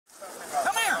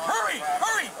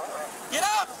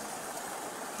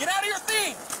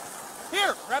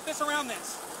Wrap this around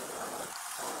this.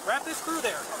 Wrap this through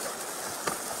there.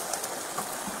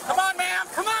 Come on, ma'am.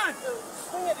 Come on.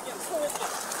 Swing it again. Swing it again.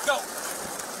 Go.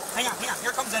 Hang on. Here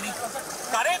comes Eddie.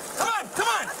 Got it? Come on. Come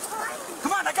on.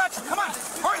 Come on. I got you. Come on.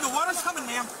 Hurry. The water's coming,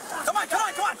 ma'am. Come on.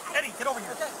 Eddie, get over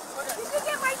here. Okay. Did you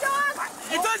get my dog?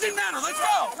 It doesn't matter. Let's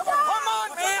go. Come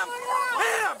on, ma'am.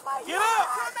 Ma'am. Get up.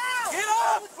 Get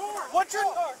up. What's your...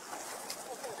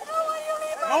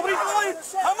 Nobody's going.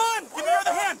 Come on. Give me your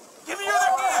other hand. Give me your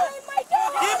other hand.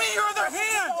 Give me your other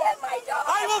hand.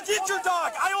 I will get your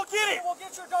dog. I will get it.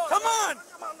 Come on.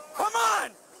 Come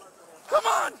on. Come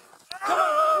on. Come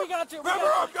on. We got you. Grab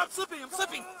her up. I'm slipping.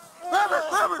 Grab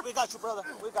her. We got you, brother.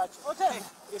 We got you. Okay.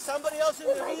 Is somebody else in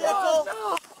the vehicle?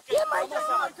 Get my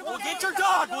dog. We'll get your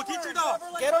dog.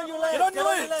 Get on your legs. Get on your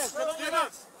legs.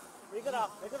 Bring it out.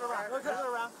 Bring it around.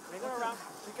 Bring it around.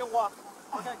 You can walk.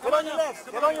 Okay. Get on your legs.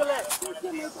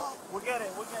 We'll get it.